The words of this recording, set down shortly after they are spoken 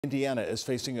Indiana is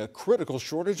facing a critical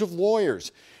shortage of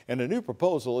lawyers, and a new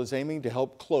proposal is aiming to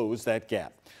help close that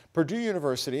gap. Purdue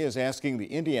University is asking the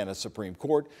Indiana Supreme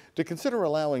Court to consider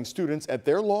allowing students at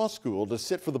their law school to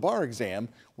sit for the bar exam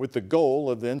with the goal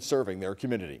of then serving their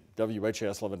community.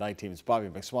 WHAS 1119's Bobby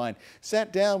McSwine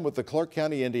sat down with the Clark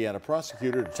County, Indiana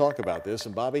prosecutor to talk about this.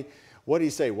 And Bobby, what do you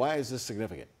say? Why is this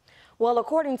significant? Well,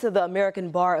 according to the American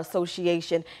Bar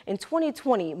Association, in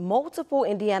 2020, multiple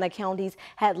Indiana counties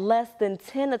had less than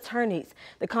 10 attorneys.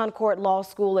 The Concord Law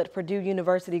School at Purdue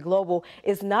University Global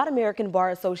is not American Bar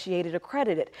Associated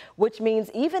accredited, which means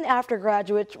even after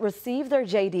graduates receive their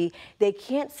JD, they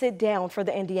can't sit down for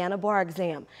the Indiana bar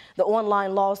exam. The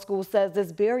online law school says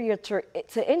this barrier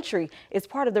to entry is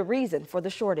part of the reason for the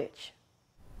shortage.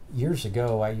 Years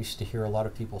ago, I used to hear a lot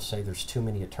of people say there's too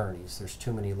many attorneys, there's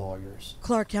too many lawyers.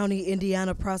 Clark County,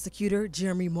 Indiana prosecutor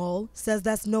Jeremy Mull says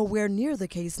that's nowhere near the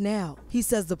case now. He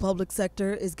says the public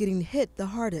sector is getting hit the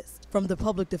hardest, from the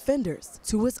public defenders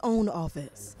to his own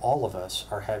office. All of us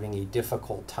are having a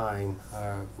difficult time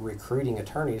recruiting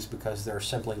attorneys because there are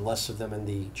simply less of them in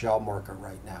the job market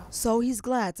right now. So he's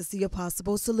glad to see a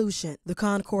possible solution. The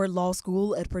Concord Law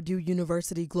School at Purdue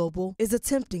University Global is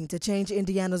attempting to change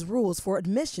Indiana's rules for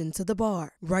admission to the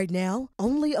bar. Right now,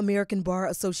 only American Bar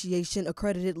Association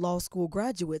accredited law school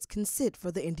graduates can sit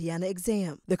for the Indiana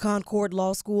exam. The Concord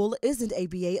Law School isn't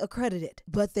ABA accredited,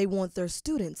 but they want their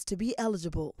students to be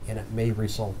eligible. And it may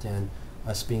result in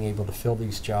us being able to fill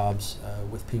these jobs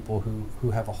with people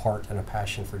who have a heart and a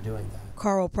passion for doing that.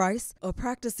 Carl Price, a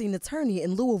practicing attorney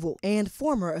in Louisville and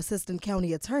former assistant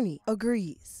county attorney,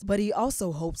 agrees. But he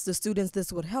also hopes the students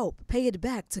this would help pay it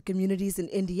back to communities in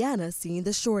Indiana seeing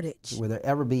the shortage. Will there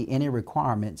ever be any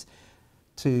requirements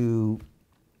to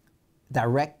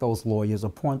direct those lawyers,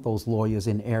 appoint those lawyers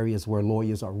in areas where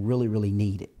lawyers are really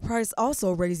needed? Price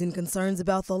also raising concerns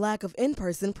about the lack of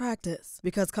in-person practice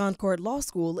because Concord Law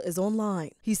School is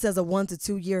online. He says a 1 to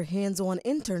 2 year hands-on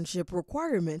internship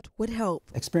requirement would help.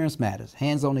 Experience matters.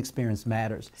 Hands-on experience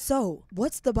matters. So,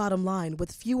 what's the bottom line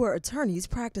with fewer attorneys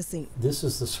practicing? This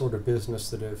is the sort of business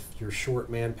that if you're short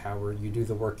manpower, you do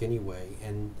the work anyway,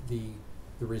 and the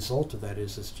result of that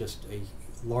is just a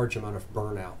large amount of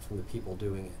burnout from the people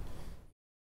doing it.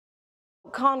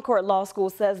 Concord Law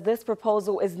School says this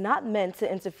proposal is not meant to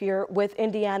interfere with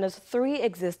Indiana's 3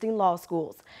 existing law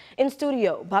schools. In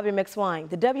studio, Bobby McSwine,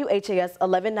 the WHAS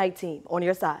 1119 on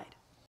your side.